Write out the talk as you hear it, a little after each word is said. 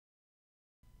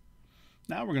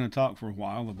Now we're going to talk for a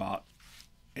while about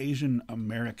Asian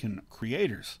American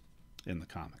creators in the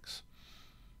comics.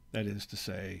 That is to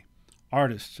say,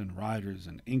 artists and writers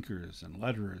and inkers and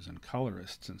letterers and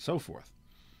colorists and so forth.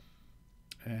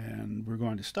 And we're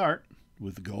going to start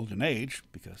with the Golden Age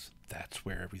because that's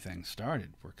where everything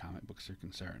started, where comic books are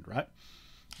concerned, right?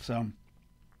 So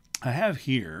I have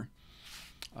here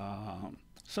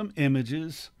some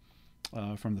images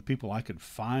from the people I could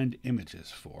find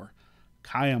images for.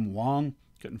 Kai-Em Wong,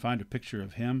 couldn't find a picture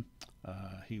of him.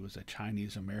 He was a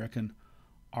Chinese American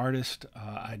artist.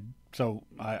 So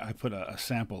I put a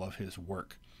sample of his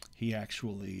work. He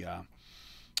actually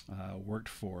worked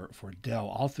for Dell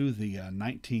all through the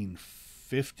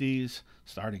 1950s,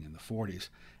 starting in the 40s,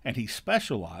 and he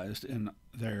specialized in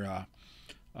their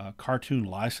cartoon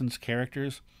license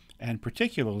characters, and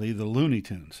particularly the Looney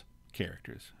Tunes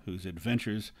characters, whose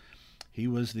adventures he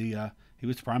was the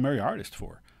primary artist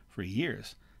for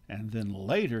years. And then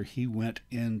later he went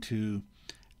into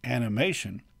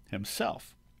animation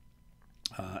himself.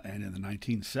 And in the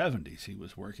 1970s, he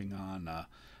was working on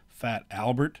Fat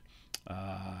Albert,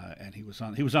 and he was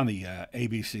on the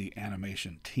ABC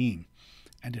animation team.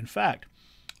 And in fact,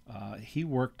 he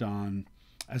worked on,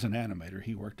 as an animator,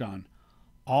 he worked on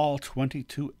all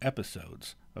 22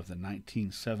 episodes of the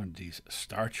 1970s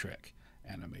Star Trek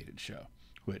animated show,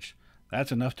 which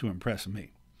that's enough to impress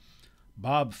me.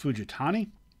 Bob Fujitani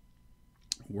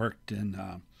worked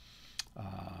in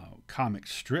comic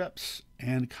strips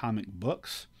and comic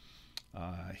books.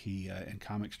 He in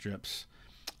comic strips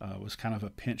was kind of a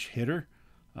pinch hitter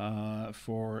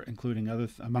for including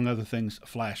among other things,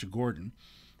 Flash Gordon,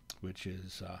 which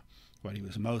is what he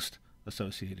was most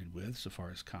associated with so far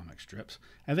as comic strips.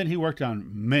 And then he worked on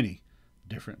many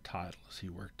different titles. He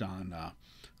worked on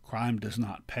Crime Does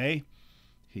Not Pay.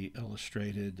 He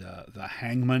illustrated the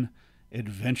Hangman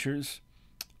Adventures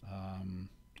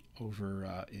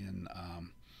over in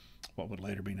what would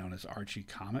later be known as Archie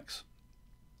Comics.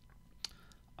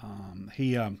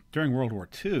 He during World War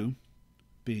II,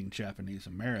 being Japanese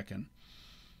American,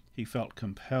 he felt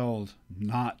compelled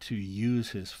not to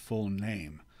use his full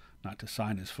name, not to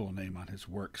sign his full name on his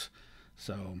works.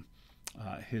 So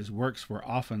his works were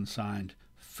often signed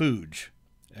Fuge,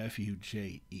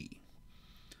 F-U-J-E.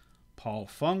 Paul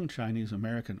Fung, Chinese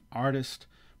American artist,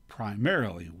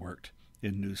 primarily worked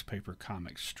in newspaper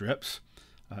comic strips.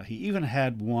 He even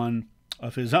had one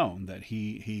of his own that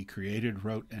he created,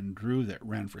 wrote, and drew that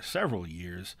ran for several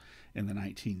years in the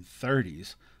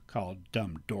 1930s called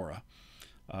Dumb Dora.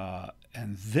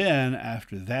 And then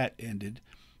after that ended,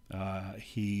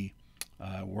 he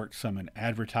worked some in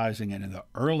advertising, and in the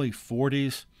early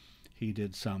 40s, he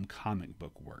did some comic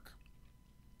book work.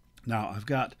 Now, I've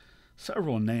got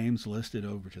several names listed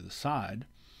over to the side.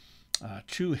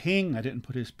 Chu Hing, I didn't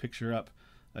put his picture up.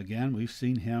 Again, we've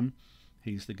seen him.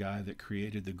 He's the guy that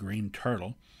created the Green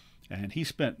Turtle, and he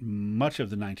spent much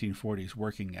of the 1940s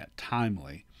working at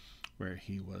Timely, where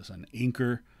he was an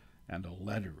inker and a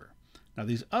letterer. Now,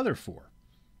 these other four,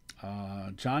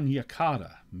 John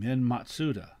Yakata, Min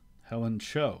Matsuda, Helen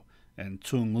Cho, and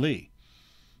Tung Lee,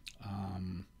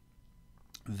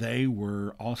 they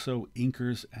were also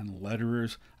inkers and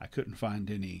letterers. I couldn't find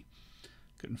any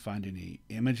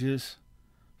images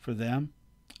for them,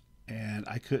 and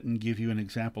I couldn't give you an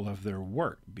example of their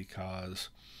work because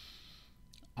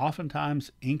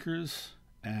oftentimes inkers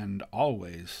and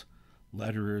always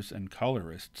letterers and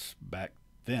colorists back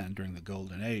then during the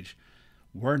Golden Age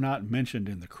were not mentioned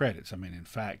in the credits. I mean, in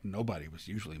fact, nobody was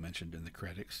usually mentioned in the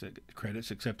credits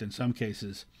except in some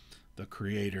cases the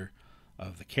creator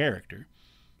of the character.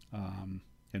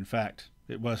 In fact,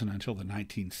 it wasn't until the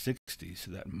 1960s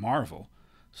that Marvel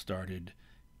started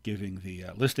giving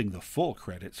listing the full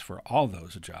credits for all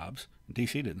those jobs.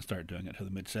 DC didn't start doing it until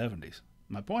the mid-70s.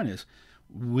 My point is,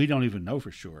 we don't even know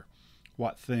for sure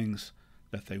what things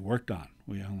that they worked on.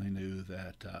 We only knew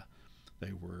that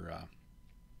they were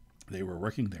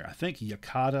working there. I think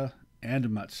Yakata and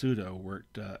Matsuda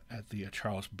worked at the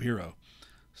Charles Biro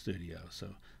studio,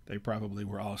 so they probably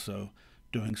were also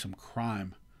doing some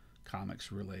crime comics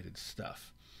related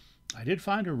stuff. I did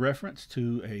find a reference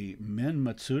to a Min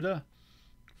Matsuda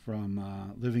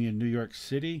from living in New York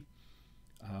City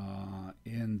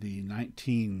in the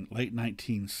late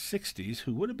 1960s,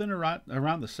 who would have been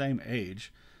around the same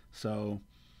age. So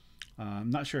I'm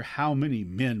not sure how many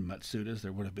Min Matsudas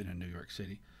there would have been in New York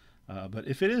City. But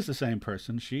if it is the same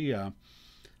person, she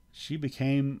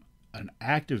became an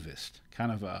activist,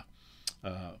 kind of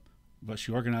but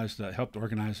she helped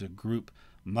organize a group,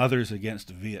 Mothers Against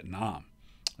Vietnam,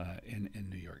 in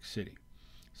New York City.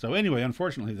 So anyway,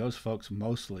 unfortunately, those folks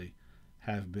mostly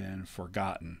have been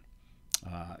forgotten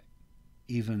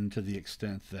even to the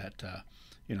extent that,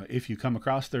 if you come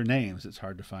across their names, it's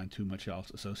hard to find too much else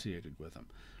associated with them.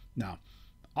 Now,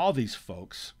 all these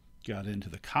folks got into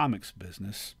the comics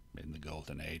business in the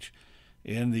Golden Age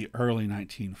in the early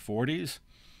 1940s,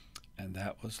 and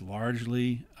that was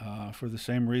largely for the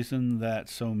same reason that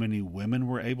so many women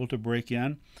were able to break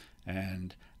in,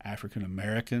 and African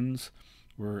Americans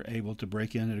were able to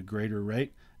break in at a greater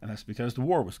rate, and that's because the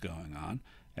war was going on,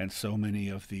 and so many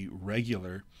of the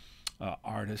regular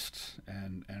artists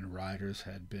and writers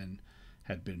had been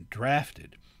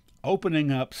drafted,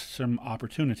 opening up some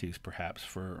opportunities perhaps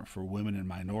for women and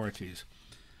minorities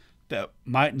that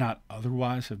might not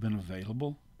otherwise have been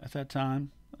available at that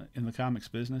time in the comics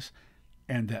business,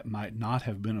 and that might not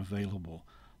have been available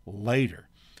later.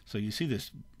 So you see this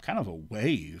kind of a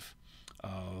wave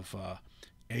of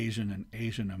Asian and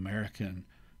Asian American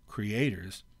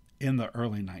creators in the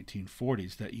early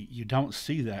 1940s that you don't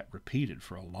see that repeated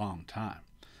for a long time.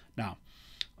 Now,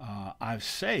 I've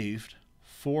saved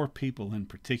 4 people in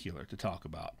particular to talk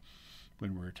about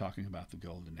when we're talking about the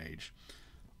Golden Age.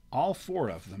 All 4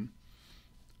 of them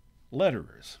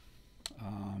letterers,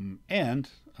 and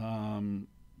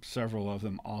several of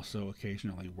them also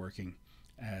occasionally working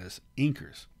as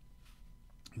inkers.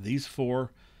 These 4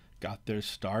 got their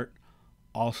start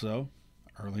also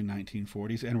early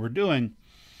 1940s, and were doing,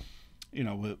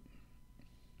 what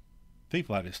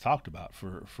people I just talked about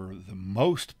for the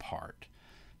most part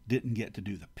didn't get to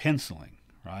do the penciling,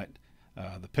 right?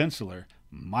 The penciler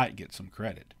might get some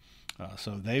credit.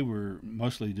 So they were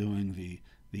mostly doing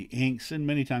the inks, and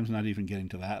many times not even getting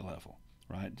to that level,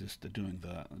 right? Just doing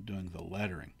the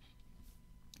lettering.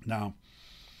 Now,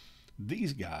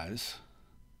 these guys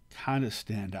kind of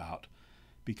stand out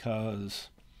because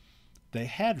they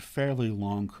had fairly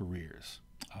long careers.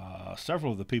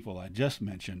 Several of the people I just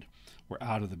mentioned were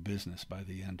out of the business by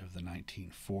the end of the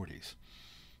 1940s.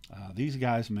 These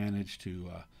guys managed to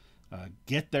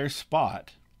get their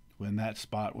spot when that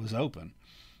spot was open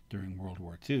during World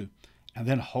War II, and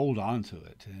then hold on to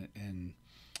it in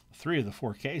 3 of the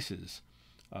 4 cases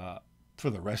for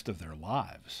the rest of their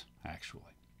lives,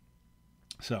 actually.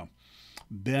 So,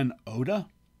 Ben Oda,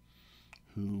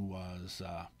 who was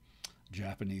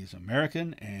Japanese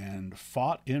American and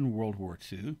fought in World War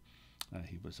II.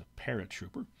 He was a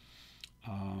paratrooper.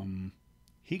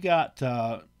 He got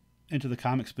into the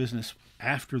comics business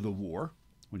after the war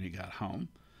when he got home,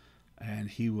 and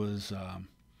he was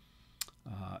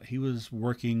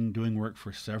doing work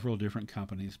for several different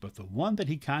companies, but the one that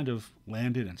he kind of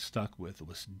landed and stuck with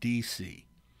was DC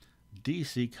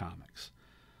Comics.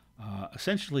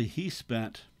 Essentially, he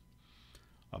spent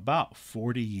about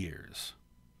 40 years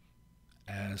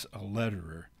as a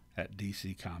letterer at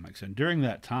DC Comics, and during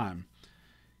that time,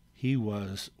 he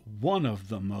was one of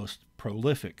the most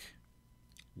prolific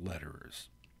letterers.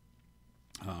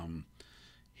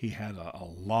 He had a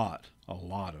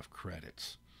lot of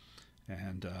credits,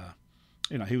 and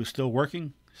he was still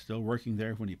working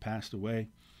there when he passed away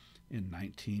in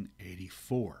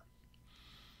 1984.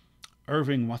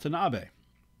 Irving Watanabe,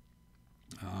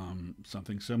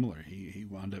 something similar. He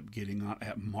wound up getting on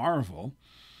at Marvel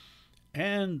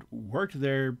and worked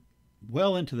there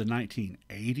well into the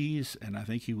 1980s, and I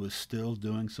think he was still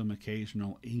doing some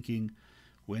occasional inking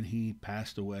when he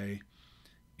passed away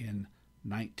in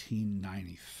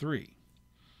 1993.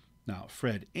 Now,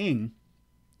 Fred Ing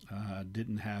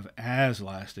didn't have as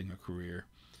lasting a career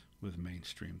with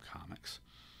mainstream comics.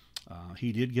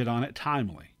 He did get on at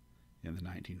Timely in the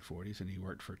 1940s, and he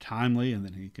worked for Timely, and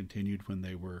then he continued when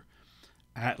they were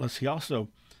Atlas. He also,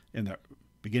 in the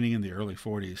early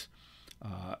 40s,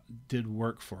 did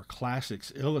work for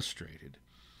Classics Illustrated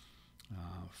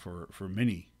for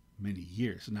many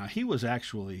years. Now, he was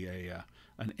actually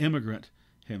an immigrant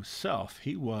himself.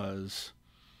 He was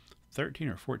 13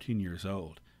 or 14 years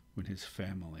old when his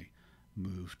family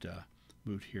moved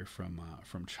here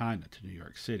from China to New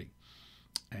York City,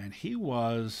 and he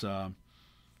was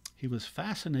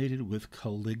fascinated with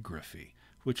calligraphy,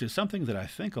 which is something that I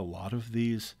think a lot of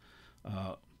these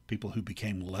people who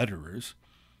became letterers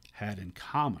had in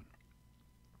common.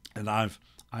 And I've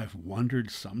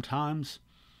wondered sometimes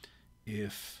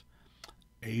if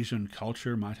Asian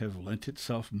culture might have lent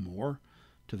itself more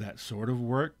to that sort of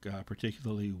work,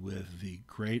 particularly with the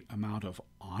great amount of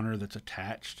honor that's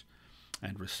attached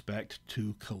and respect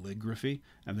to calligraphy.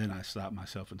 And then I stop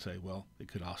myself and say, well, it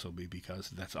could also be because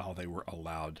that's all they were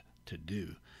allowed to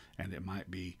do, and it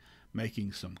might be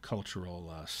making some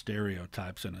cultural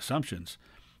stereotypes and assumptions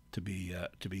to be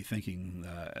thinking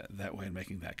that way and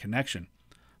making that connection.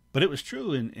 But it was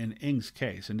true in Ing's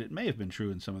case, and it may have been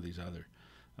true in some of these other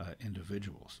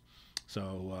individuals.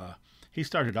 So He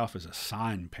started off as a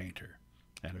sign painter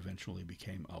and eventually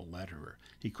became a letterer.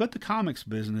 He quit the comics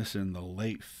business in the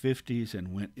late 50s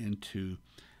and went into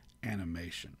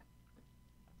animation.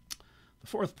 The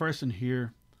fourth person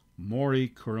here, Mori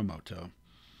Kuramoto.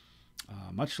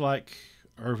 Much like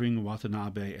Irving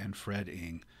Watanabe and Fred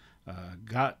Ing,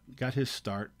 got his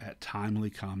start at Timely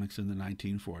Comics in the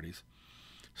 1940s.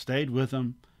 Stayed with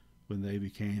them when they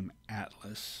became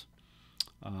Atlas.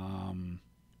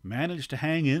 Managed to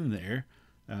hang in there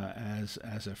as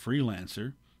a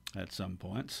freelancer at some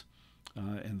points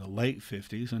in the late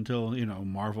 50s until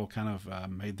Marvel kind of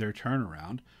made their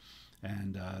turnaround,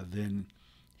 and then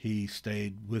he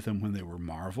stayed with them when they were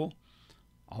Marvel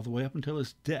all the way up until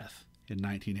his death in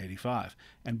 1985.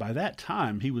 And by that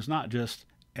time, he was not just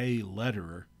a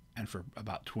letterer, and for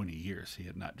about 20 years he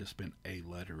had not just been a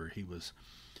letterer. He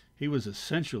was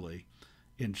essentially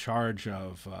in charge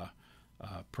of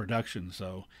production.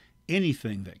 So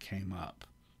anything that came up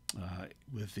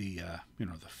with the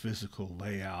the physical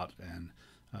layout and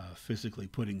physically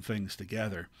putting things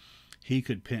together, he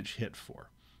could pinch hit for,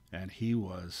 and he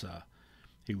was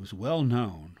well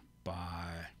known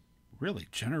by really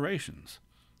generations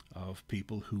of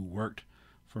people who worked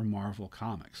for Marvel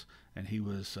Comics, and he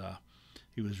was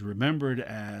remembered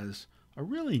as a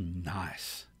really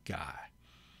nice guy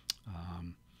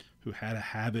who had a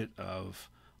habit of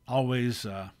always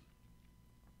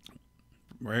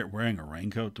wearing a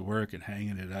raincoat to work and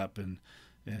hanging it up on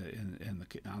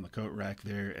the coat rack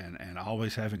there, and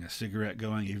always having a cigarette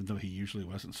going, even though he usually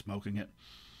wasn't smoking it.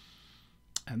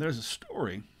 And there's a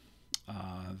story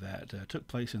that took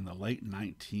place in the late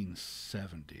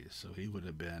 1970s, so he would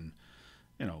have been,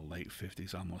 late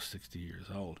 50s, almost 60 years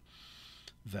old,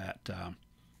 that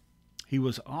he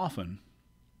was one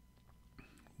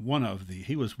of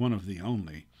the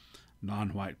only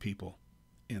non-white people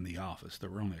in the office. There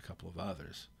were only a couple of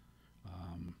others.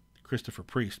 Christopher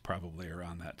Priest, probably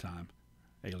around that time,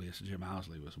 alias Jim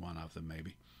Owsley, was one of them,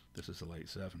 maybe. This is the late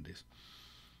 70s.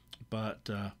 But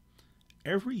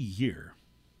every year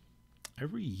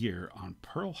on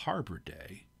Pearl Harbor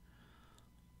Day,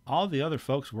 all the other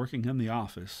folks working in the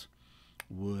office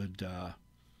would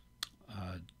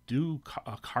do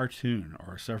a cartoon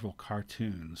or several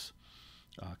cartoons,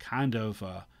 kind of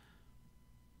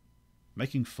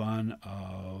making fun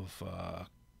of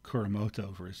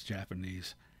Kuramoto for his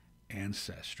Japanese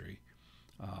ancestry,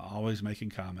 always making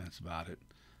comments about it.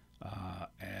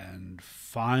 And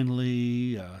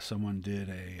finally, someone did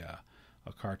a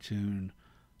cartoon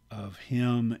of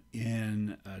him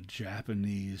in a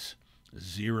Japanese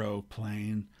Zero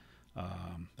plane,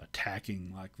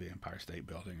 attacking like the Empire State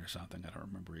Building or something. I don't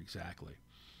remember exactly.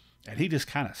 And he just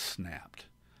kind of snapped.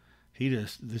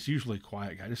 This usually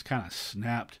quiet guy just kind of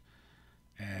snapped,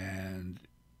 and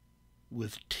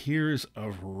with tears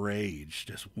of rage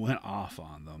just went off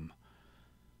on them,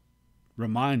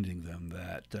 reminding them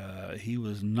that he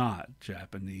was not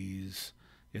Japanese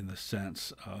in the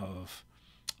sense of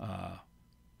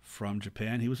from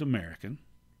Japan. He was American,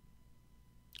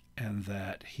 and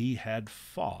that he had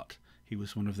fought. He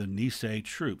was one of the Nisei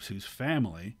troops whose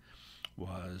family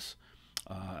was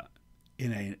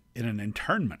in an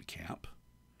internment camp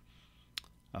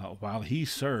while he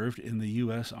served in the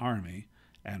U.S. Army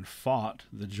and fought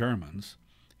the Germans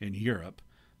in Europe,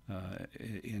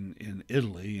 in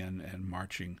Italy, and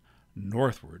marching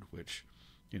northward, which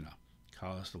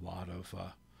caused a lot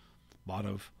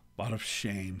of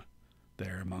shame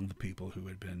there among the people who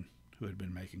had been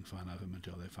making fun of him,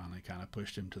 until they finally kind of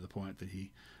pushed him to the point that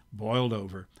he boiled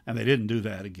over, and they didn't do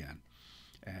that again.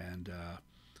 And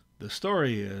the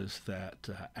story is that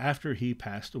after he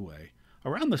passed away,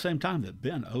 around the same time that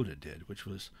Ben Oda did, which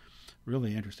was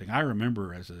really interesting. I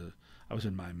remember I was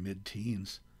in my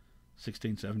mid-teens,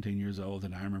 16, 17 years old,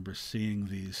 and I remember seeing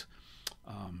these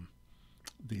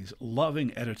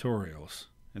loving editorials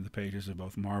in the pages of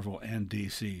both Marvel and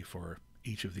DC for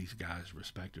each of these guys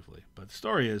respectively. But the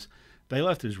story is they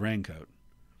left his raincoat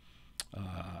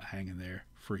hanging there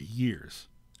for years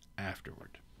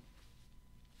afterward.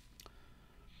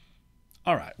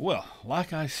 All right, well,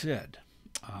 like I said,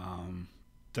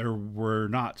 there were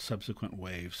not subsequent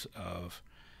waves of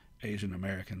Asian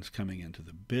Americans coming into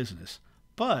the business,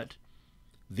 but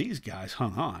these guys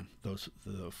hung on,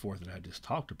 the four that I just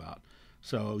talked about.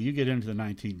 So you get into the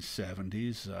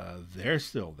 1970s, they're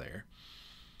still there,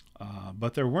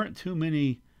 but there weren't too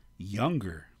many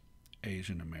younger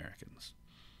Asian Americans,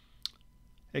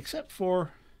 except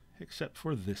for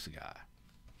this guy,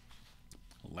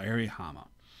 Larry Hama,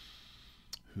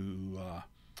 who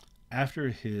after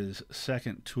his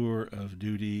second tour of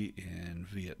duty in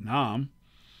Vietnam,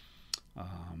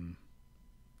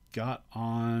 got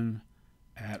on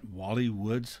at Wally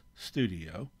Wood's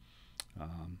studio.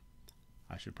 Um,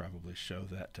 I should probably show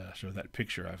that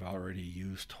picture I've already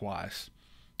used twice,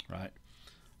 right?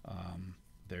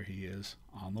 There he is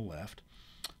on the left.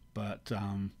 But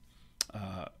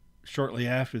uh, shortly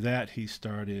after that, he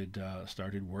started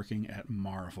working at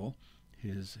Marvel.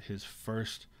 His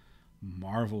first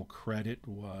Marvel credit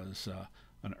was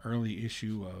an early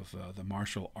issue of the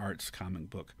martial arts comic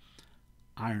book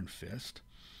Iron Fist,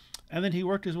 and then he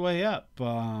worked his way up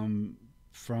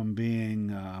from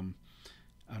being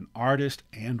an artist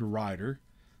and writer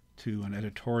to an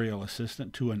editorial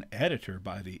assistant to an editor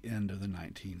by the end of the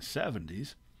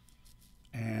 1970s,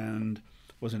 and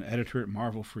was an editor at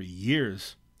Marvel for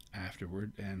years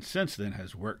afterward, and since then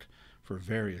has worked for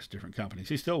various different companies.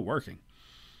 He's still working.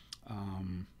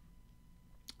 Um,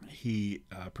 he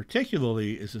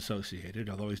particularly is associated,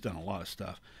 although he's done a lot of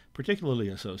stuff, particularly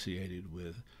associated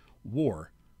with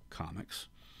war comics.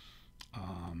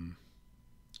 Um,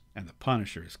 and the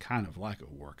Punisher is kind of like a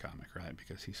war comic, right?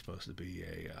 Because he's supposed to be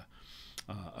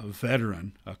a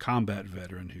veteran, a combat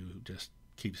veteran who just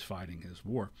keeps fighting his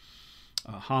war.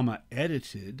 Hama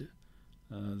edited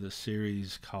the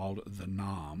series called The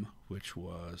Nam, which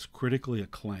was critically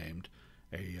acclaimed.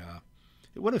 It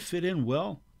would have fit in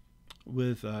well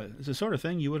with it's the sort of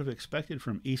thing you would have expected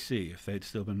from EC if they'd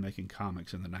still been making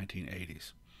comics in the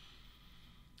 1980s.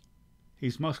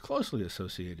 He's most closely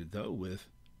associated, though, with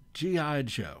G.I.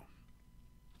 Joe.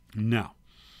 Now,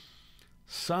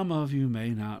 some of you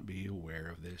may not be aware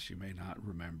of this, you may not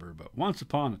remember, but once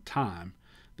upon a time,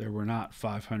 there were not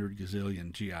 500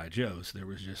 gazillion G.I. Joes. There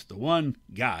was just the one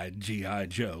guy, G.I.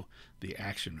 Joe, the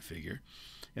action figure,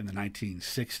 in the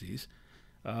 1960s.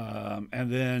 And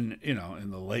then,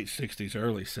 in the late 60s,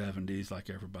 early 70s, like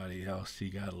everybody else, he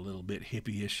got a little bit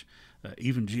hippie-ish.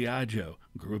 Even G.I. Joe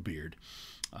grew a beard.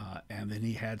 And then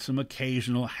he had some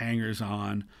occasional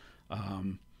hangers-on.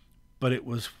 But it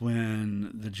was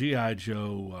when the G.I.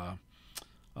 Joe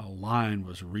line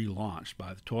was relaunched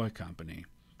by the toy company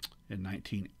in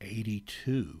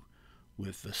 1982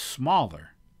 with the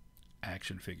smaller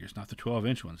action figures, not the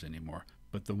 12-inch ones anymore,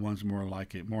 but the ones more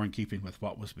in keeping with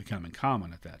what was becoming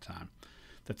common at that time,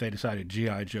 that they decided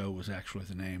G.I. Joe was actually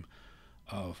the name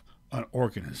of an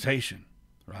organization,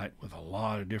 right, with a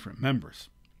lot of different members.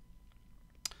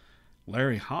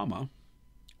 Larry Hama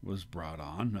was brought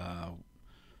on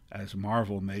as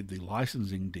Marvel made the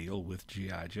licensing deal with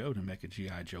G.I. Joe to make a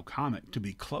G.I. Joe comic to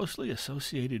be closely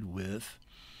associated with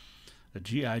the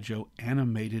G.I. Joe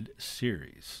animated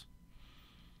series.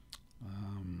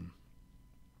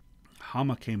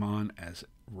 Hama came on as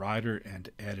writer and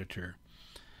editor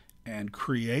and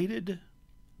created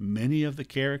many of the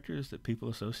characters that people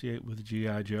associate with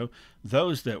G.I. Joe,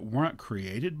 those that weren't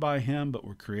created by him but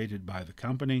were created by the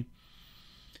company.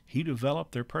 He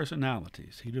developed their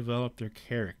personalities. He developed their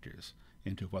characters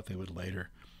into what they would later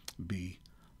be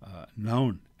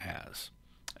known as.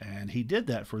 And he did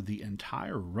that for the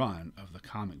entire run of the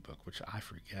comic book, which I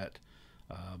forget,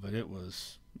 but it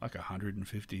was like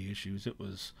 150 issues. It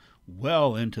was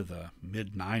well into the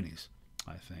mid-90s,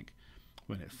 I think,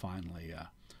 when it finally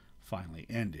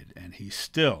ended. And he's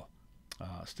still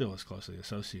is closely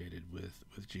associated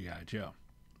with G.I. Joe.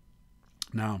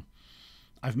 Now,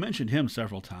 I've mentioned him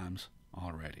several times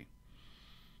already.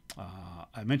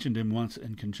 I mentioned him once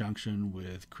in conjunction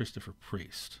with Christopher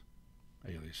Priest,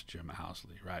 alias Jim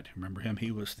Owsley, right? Remember him?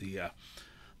 He was the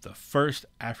first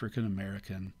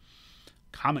African-American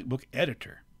comic book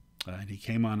editor. And he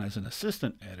came on as an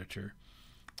assistant editor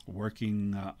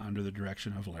working under the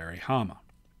direction of Larry Hama.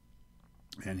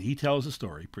 And he tells the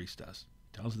story, Priest does,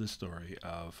 tells this story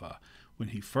of when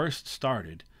he first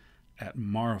started at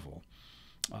Marvel.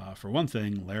 For one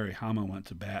thing, Larry Hama went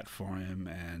to bat for him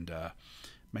and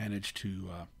managed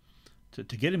to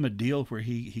get him a deal where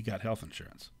he got health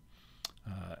insurance.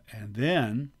 And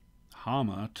then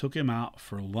Hama took him out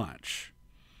for lunch.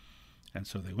 And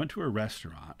so they went to a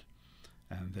restaurant,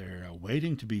 and they're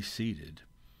waiting to be seated.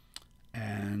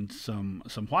 And some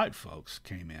white folks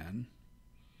came in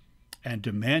and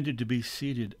demanded to be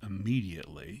seated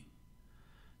immediately.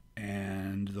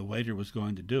 And the waiter was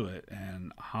going to do it,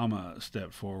 and Hama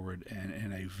stepped forward and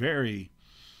in a very,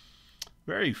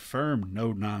 very firm,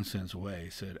 no-nonsense way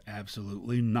said,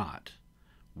 "Absolutely not.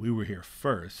 We were here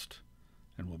first,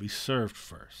 and we'll be served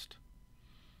first."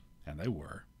 And they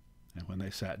were. And when they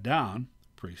sat down,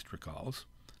 Priest recalls,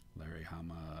 Larry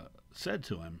Hama said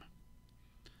to him,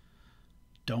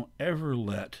 "Don't ever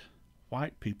let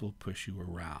white people push you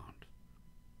around,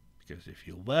 because if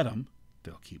you let them,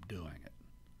 they'll keep doing it."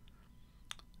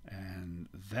 And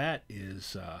that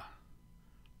is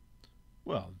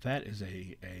Well, that is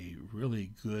a really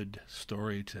good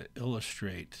story to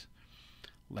illustrate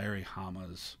Larry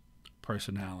Hama's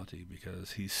personality,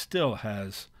 because he still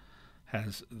has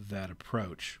that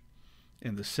approach,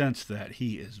 in the sense that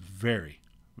he is very,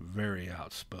 very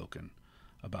outspoken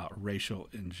about racial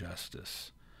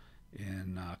injustice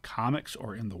in comics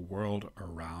or in the world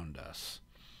around us.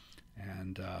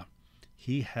 And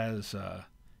he has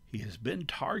been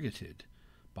targeted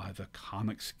by the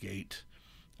Comicsgate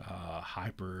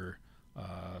hyper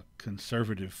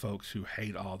conservative folks who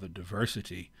hate all the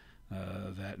diversity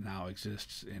that now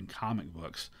exists in comic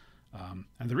books.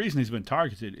 And the reason he's been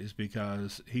targeted is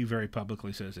because he very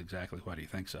publicly says exactly what he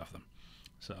thinks of them.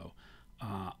 So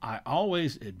I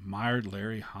always admired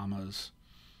Larry Hama's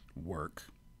work,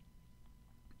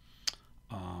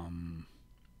 but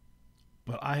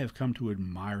I have come to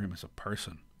admire him as a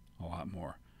person a lot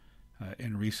more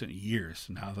in recent years,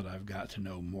 now that I've got to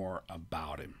know more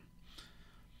about him.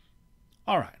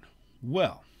 All right,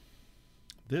 well,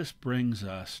 this brings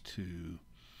us to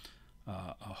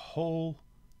a whole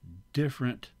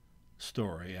different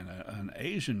story, and an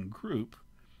Asian group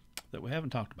that we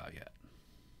haven't talked about yet.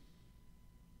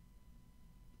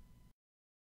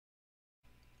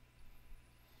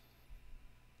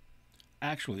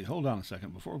 Actually, hold on a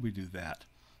second. Before we do that,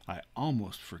 I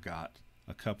almost forgot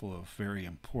a couple of very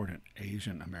important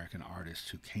Asian American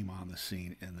artists who came on the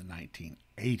scene in the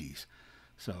 1980s.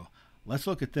 So let's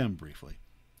look at them briefly,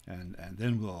 and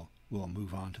then we'll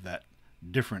move on to that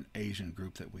different Asian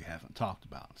group that we haven't talked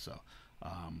about. So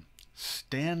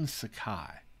Stan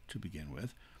Sakai, to begin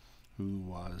with, who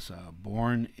was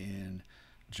born in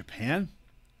Japan,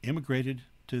 immigrated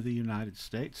to the United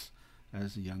States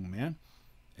as a young man,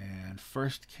 and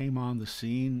first came on the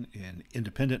scene in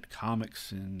independent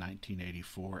comics in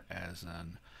 1984 as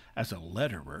a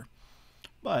letterer.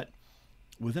 But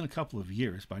within a couple of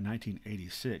years, by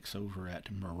 1986, over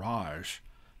at Mirage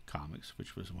Comics,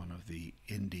 which was one of the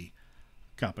indie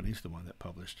companies, the one that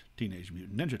published Teenage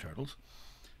Mutant Ninja Turtles,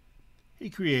 he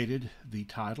created the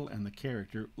title and the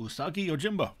character Usagi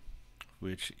Yojimbo,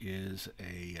 which is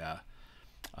a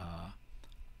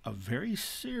very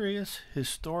serious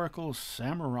historical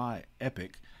samurai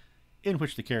epic in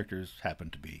which the characters happen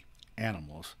to be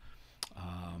animals.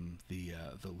 The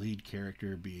lead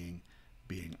character being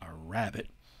a rabbit,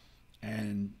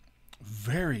 and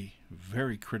very,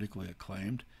 very critically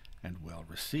acclaimed and well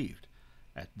received.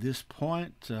 At this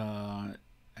point,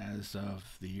 as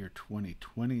of the year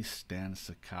 2020, Stan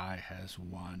Sakai has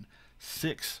won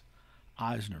 6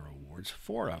 Eisner Awards,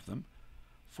 4 of them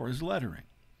for his lettering.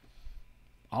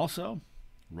 Also,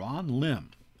 Ron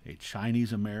Lim, a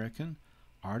Chinese American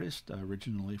artist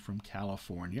originally from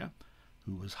California,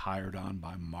 who was hired on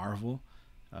by Marvel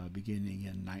beginning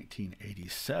in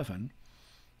 1987,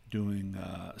 doing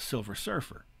Silver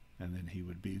Surfer, and then he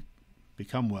would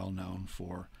become well known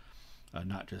for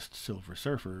not just Silver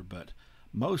Surfer, but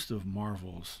most of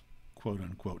Marvel's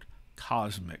quote-unquote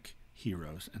cosmic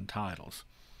heroes and titles,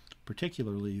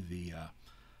 particularly the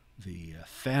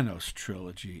Thanos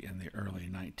trilogy in the early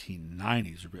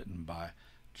 1990s, written by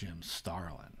Jim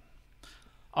Starlin.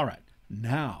 All right,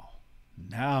 now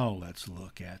let's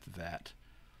look at that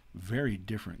very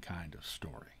different kind of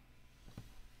story.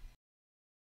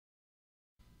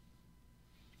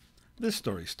 This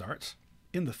story starts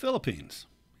in the Philippines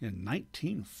in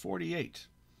 1948,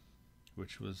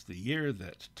 which was the year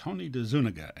that Tony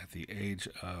DeZuniga, at the age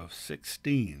of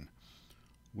 16,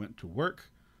 went to work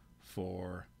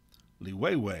for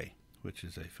Liwayway, which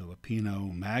is a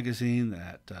Filipino magazine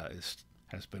that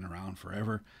has been around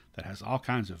forever, that has all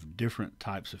kinds of different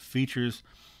types of features,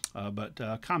 but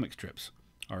comic strips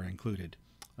are included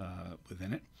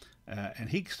within it. And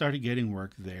he started getting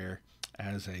work there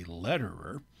as a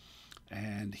letterer,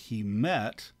 and he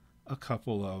met a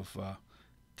couple of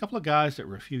guys that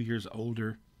were a few years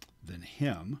older than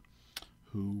him,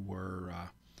 who were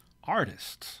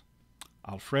artists,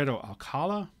 Alfredo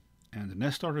Alcala and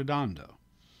Nestor Redondo.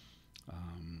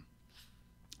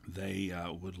 They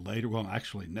would later, well,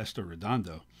 actually, Nestor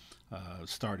Redondo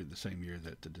started the same year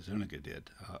that DeZuniga did.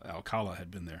 Alcala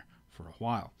had been there for a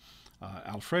while.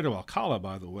 Alfredo Alcala,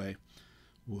 by the way,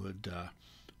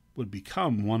 would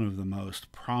become one of the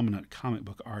most prominent comic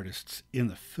book artists in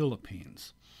the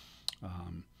Philippines.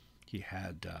 He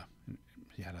had,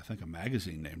 I think, a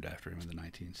magazine named after him in the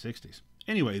 1960s.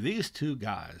 Anyway, these two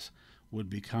guys would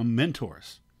become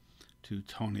mentors to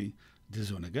Tony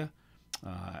DeZuniga,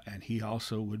 and he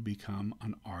also would become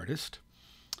an artist.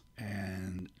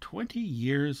 And 20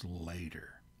 years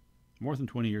later, more than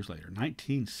 20 years later,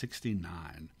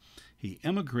 1969, he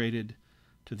immigrated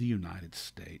to the United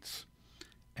States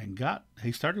and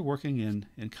he started working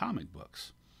in comic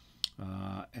books,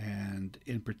 and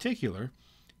in particular,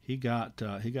 he got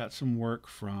some work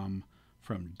from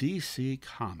DC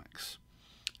Comics,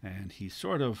 and he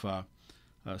sort of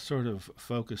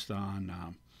focused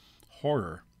on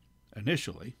horror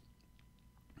initially,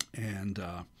 and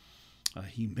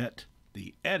he met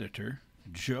the editor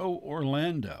Joe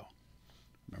Orlando.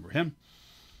 Remember him?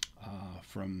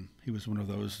 He was one of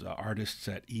those artists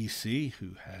at EC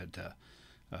who had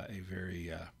a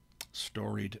very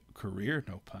storied career,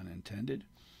 no pun intended.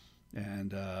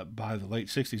 And by the late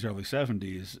 60s, early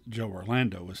 70s, Joe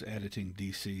Orlando was editing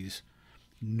DC's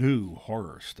new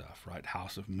horror stuff, right?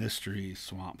 House of Mystery,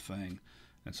 Swamp Thing,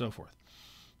 and so forth.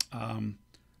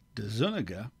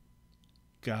 DeZuniga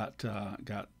got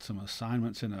some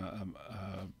assignments in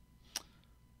a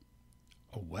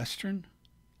Western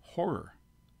horror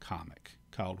comic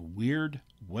called Weird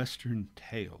Western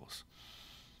Tales,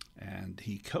 and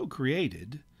he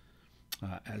co-created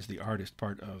as the artist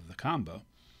part of the combo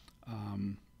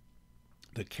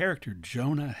the character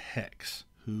Jonah Hex,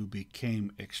 who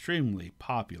became extremely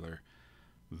popular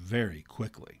very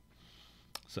quickly.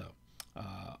 So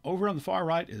over on the far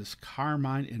right is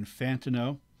Carmine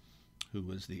Infantino, who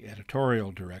was the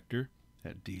editorial director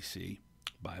at DC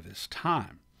by this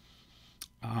time.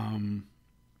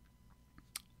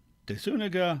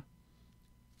 DeZuniga,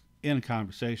 in a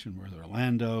conversation with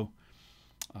Orlando,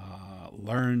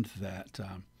 learned that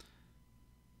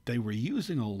they were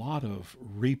using a lot of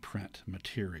reprint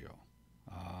material,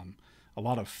 a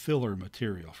lot of filler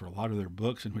material for a lot of their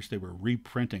books, in which they were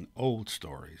reprinting old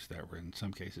stories that were in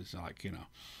some cases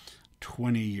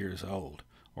 20 years old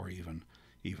or even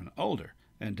older.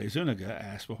 And DeZuniga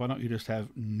asked, well, why don't you just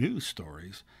have new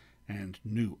stories and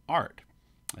new art?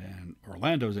 And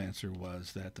Orlando's answer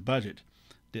was that the budget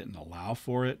didn't allow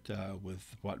for it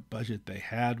with what budget they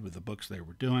had with the books they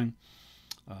were doing.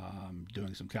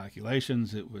 Doing some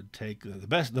calculations, it would take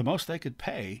the most they could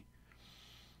pay,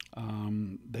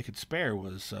 they could spare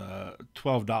was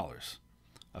 $12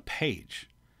 a page,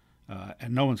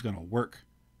 and no one's going to work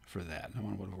for that. No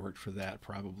one would have worked for that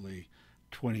probably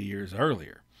 20 years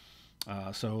earlier.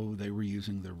 So they were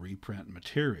using the reprint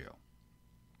material.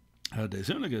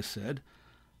 DeZuniga said,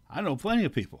 I know plenty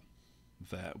of people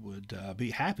that would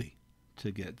be happy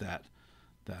to get that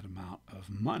amount of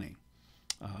money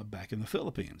back in the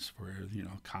Philippines, where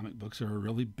comic books are a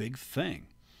really big thing.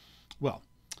 Well,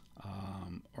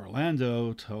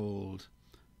 Orlando told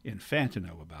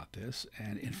Infantino about this,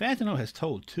 and Infantino has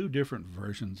told two different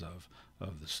versions of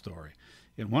the story.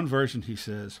 In one version, he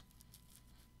says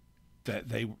that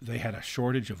they had a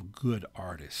shortage of good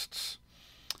artists.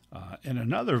 In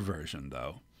another version,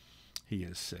 though, he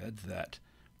has said that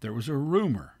there was a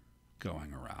rumor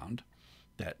going around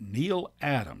that Neal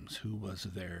Adams, who was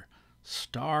their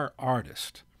star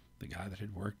artist, the guy that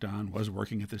was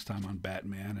working at this time on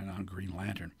Batman and on Green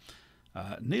Lantern,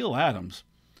 Neal Adams,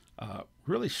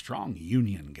 really strong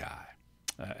union guy,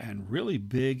 and really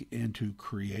big into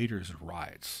creators'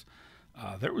 rights.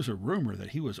 There was a rumor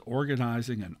that he was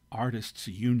organizing an artists'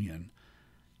 union,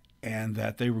 and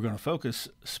that they were going to focus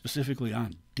specifically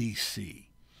on DC.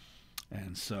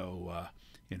 And so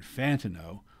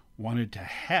Infantino wanted to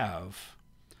have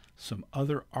some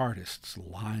other artists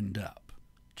lined up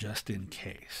just in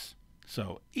case.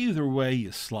 So either way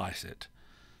you slice it,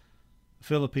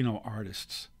 Filipino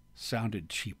artists sounded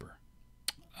cheaper.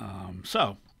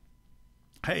 So,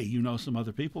 hey, some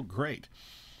other people? Great.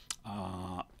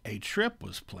 A trip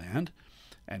was planned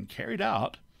and carried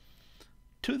out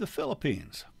to the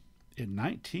Philippines in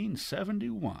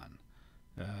 1971.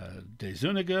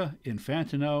 DeZuniga,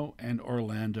 Infantino, and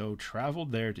Orlando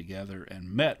traveled there together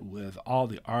and met with all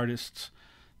the artists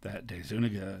that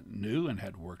DeZuniga knew and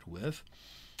had worked with,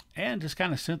 and just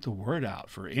kind of sent the word out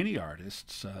for any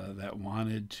artists that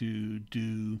wanted to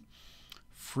do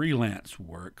freelance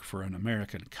work for an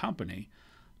American company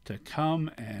to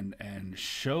come and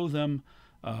show them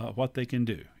what they can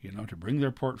do, to bring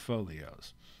their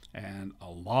portfolios. And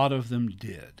a lot of them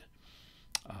did.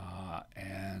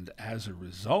 And as a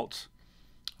result,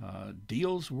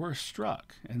 deals were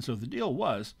struck. And so the deal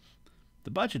was, the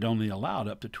budget only allowed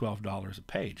up to $12 a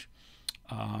page.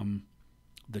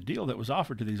 The deal that was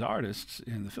offered to these artists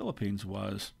in the Philippines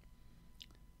was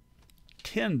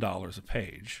 $10 a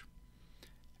page.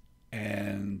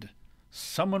 And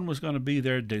someone was going to be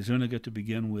there, DeZuniga to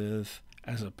begin with,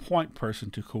 as a point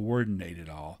person to coordinate it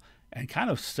all and kind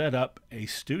of set up a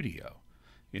studio,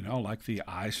 like the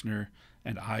Eisner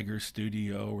and Iger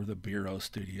studio or the Bureau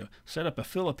studio, set up a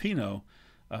Filipino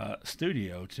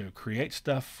studio to create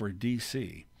stuff for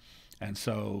DC. And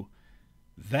so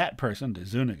that person,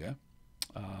 DeZuniga,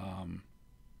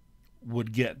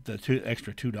 would get the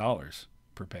extra $2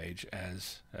 per page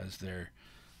as their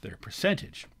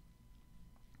percentage.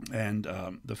 And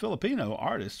the Filipino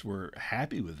artists were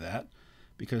happy with that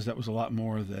because that was a lot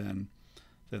more than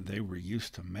they were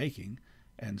used to making.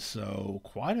 And so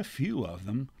quite a few of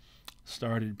them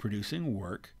started producing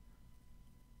work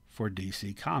for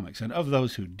DC Comics. And of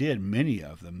those who did, many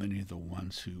of the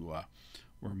ones who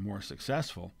were more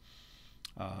successful,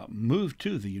 moved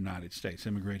to the United States,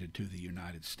 immigrated to the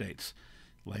United States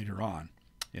later on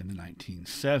in the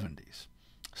 1970s.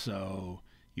 So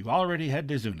you already had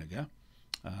De Zuniga.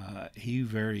 He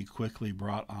very quickly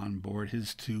brought on board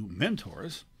his two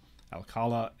mentors,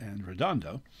 Alcala and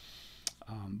Redondo,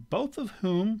 both of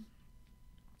whom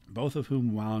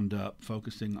wound up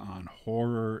focusing on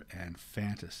horror and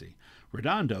fantasy.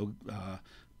 Redondo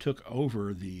took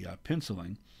over the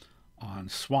penciling on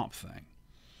Swamp Thing.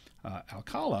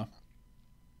 Alcala,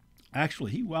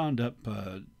 actually, he wound up,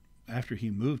 after he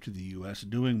moved to the U.S.,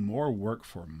 doing more work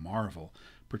for Marvel,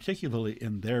 particularly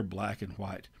in their black and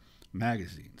white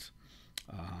magazines,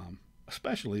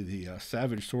 especially the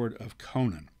Savage Sword of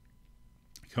Conan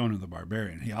the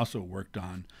Barbarian. He also worked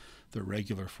on the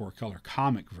regular 4-color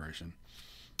comic version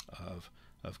of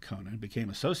Conan, became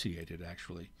associated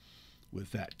actually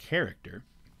with that character.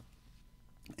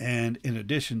 And in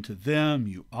addition to them,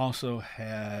 you also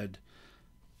had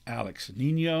Alex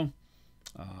Nino.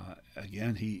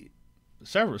 Again,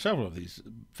 several of these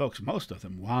folks, most of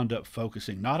them, wound up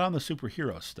focusing not on the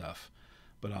superhero stuff,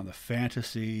 but on the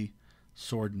fantasy,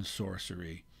 sword and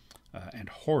sorcery, and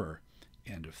horror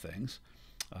end of things.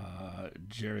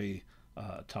 Jerry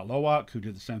Talowak, who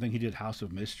did the same thing. He did House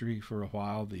of Mystery for a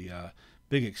while. The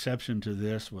big exception to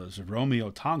this was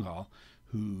Romeo Tanghal,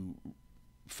 who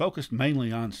focused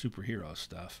mainly on superhero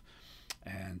stuff.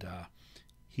 And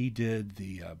he did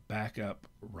the backup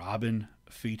Robin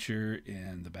feature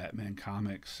in the Batman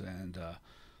comics. And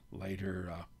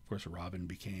later, of course, Robin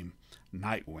became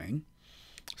Nightwing.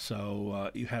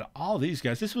 So you had all these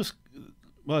guys. This was,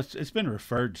 well, it's been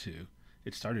referred to.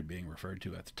 It started being referred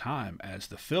to at the time as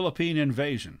the Philippine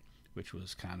Invasion, which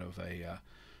was kind of a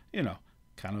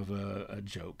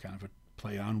joke, kind of a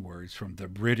play on words from the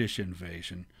British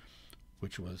Invasion,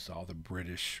 which was all the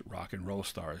British rock and roll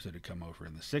stars that had come over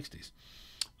in the 60s.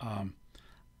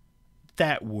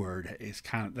 That word is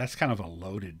that's kind of a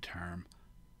loaded term.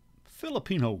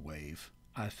 Filipino wave,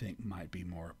 I think, might be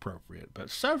more appropriate, but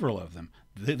several of them,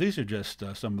 these are just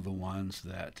some of the ones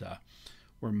that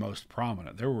were most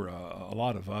prominent. There were a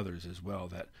lot of others as well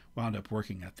that wound up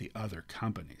working at the other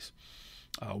companies.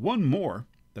 One more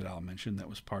that I'll mention that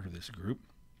was part of this group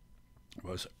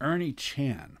was Ernie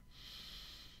Chan,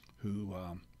 who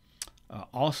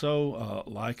also,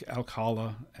 like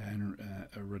Alcala and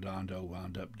Redondo,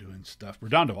 wound up doing stuff.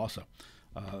 Redondo also,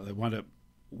 they wound up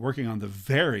working on the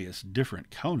various different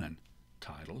Conan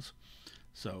titles.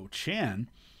 So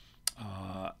Chan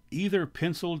either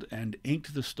penciled and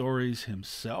inked the stories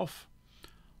himself,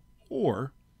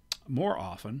 or more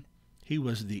often, he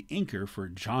was the inker for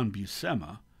John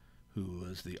Buscema, who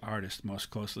was the artist most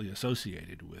closely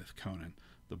associated with Conan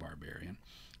the Barbarian.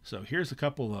 So here's a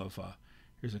couple of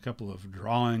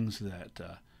drawings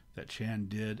that Chan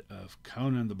did of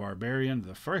Conan the Barbarian.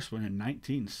 The first one in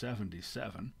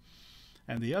 1977,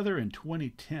 and the other in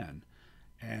 2010.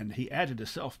 And he added a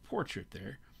self-portrait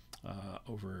there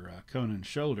over Conan's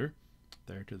shoulder,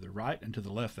 there to the right, and to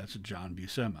the left, that's John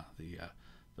Buscema,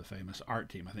 the famous art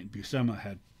team. I think Buscema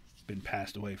had been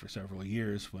passed away for several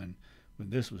years when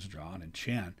this was drawn, and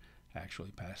Chan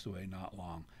actually passed away not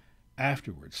long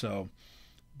afterwards. So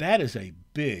that is a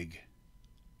big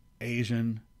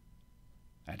Asian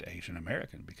and Asian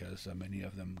American, because many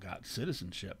of them got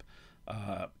citizenship,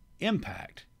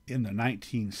 impact in the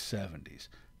 1970s.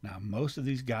 Now, most of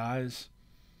these guys,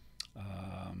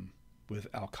 with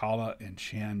Alcala and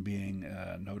Chan being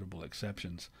notable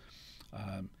exceptions,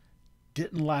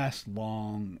 didn't last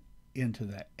long into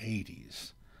the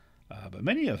 80s. But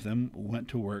many of them went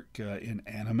to work in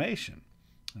animation.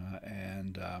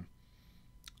 And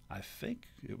I think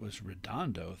it was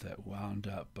Redondo that wound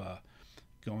up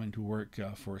going to work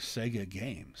for Sega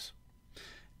Games.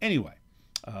 Anyway,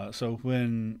 so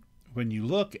when you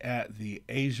look at the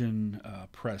Asian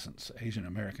Asian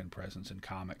American presence in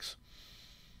comics,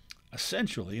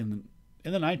 essentially in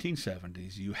the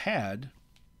 1970s, you had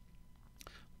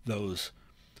those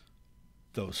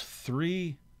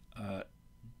three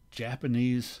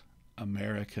Japanese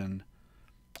American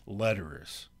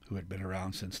letterers who had been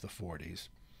around since the 40s.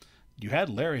 You had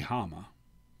Larry Hama,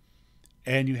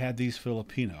 and you had these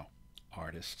Filipino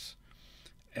artists.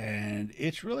 And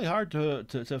it's really hard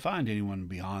to find anyone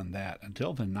beyond that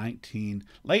until the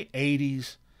late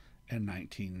 80s and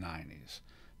 1990s.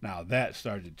 Now that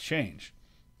started to change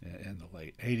in the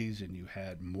late 80s, and you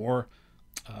had more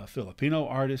Filipino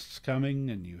artists coming,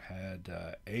 and you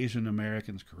had Asian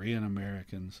Americans, Korean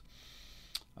Americans,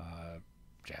 uh,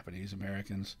 Japanese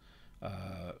Americans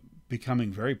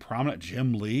becoming very prominent.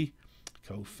 Jim Lee,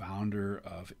 co-founder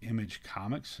of Image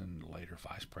Comics and later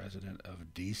vice president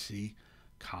of DC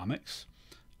Comics.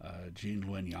 Gene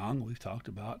Luen Yang, we've talked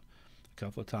about a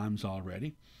couple of times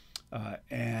already.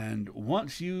 And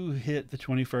once you hit the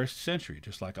 21st century,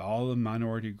 just like all the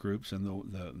minority groups and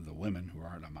the women who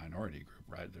aren't a minority group,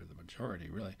 right? They're the majority,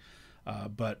 really.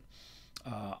 But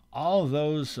all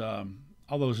those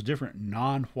different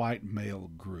non-white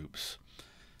male groups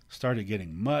started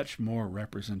getting much more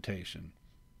representation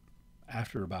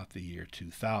after about the year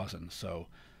 2000. So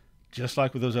just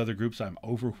like with those other groups, I'm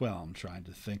overwhelmed trying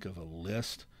to think of a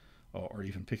list or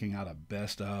even picking out a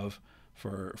best of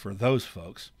for those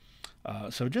folks.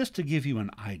 So just to give you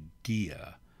an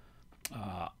idea,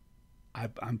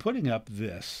 I'm putting up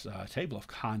this table of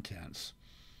contents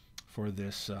for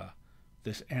this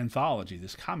anthology,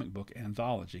 this comic book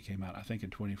anthology came out, I think, in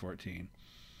 2014.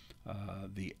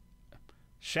 The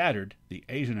Shattered, the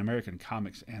Asian American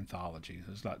Comics Anthology.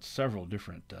 There's got several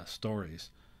different stories.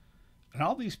 And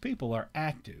all these people are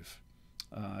active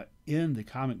in the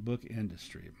comic book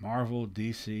industry. Marvel,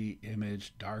 DC,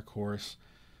 Image, Dark Horse,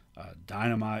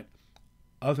 Dynamite,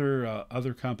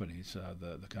 other companies,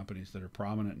 the companies that are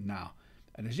prominent now.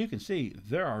 And as you can see,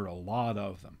 there are a lot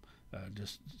of them.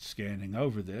 Just scanning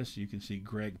over this, you can see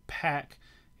Greg Pak.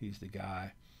 He's the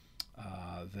guy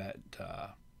that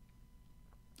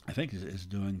I think is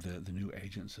doing the new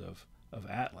Agents of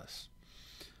Atlas.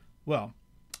 Well,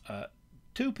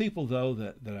 two people, though,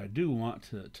 that I do want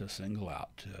to single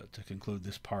out to conclude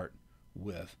this part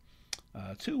with.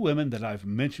 Two women that I've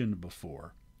mentioned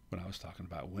before when I was talking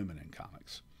about women in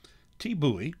comics. Thi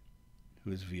Bui,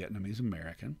 who is Vietnamese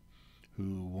American,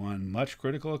 who won much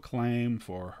critical acclaim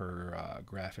for her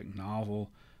graphic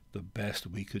novel, The Best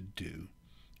We Could Do,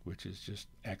 which is just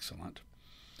excellent.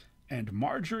 And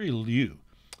Marjorie Liu.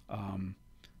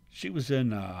 She was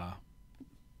in on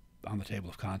the table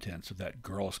of contents of that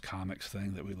Girls Comics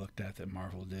thing that we looked at that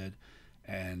Marvel did,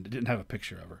 and it didn't have a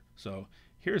picture of her. So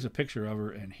here's a picture of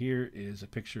her, and here is a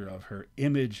picture of her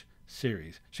Image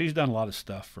series. She's done a lot of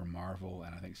stuff for Marvel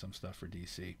and I think some stuff for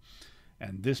DC.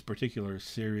 And this particular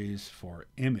series for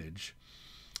Image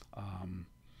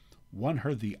won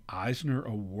her the Eisner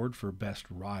Award for Best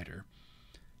Writer.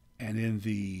 And in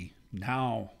the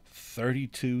now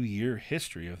 32-year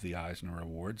history of the Eisner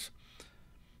Awards,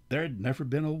 there had never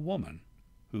been a woman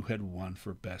who had won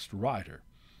for Best Writer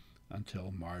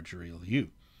until Marjorie Liu,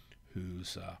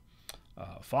 whose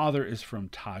father is from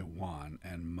Taiwan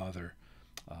and mother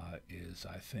is,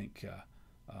 I think,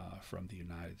 from the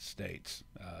United States.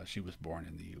 She was born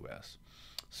in the U.S.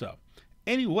 So,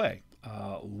 anyway,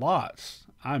 lots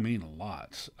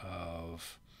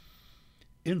of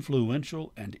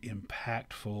influential and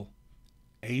impactful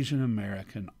Asian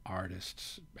American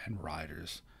artists and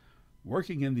writers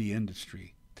working in the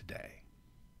industry today.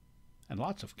 And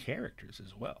lots of characters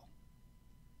as well.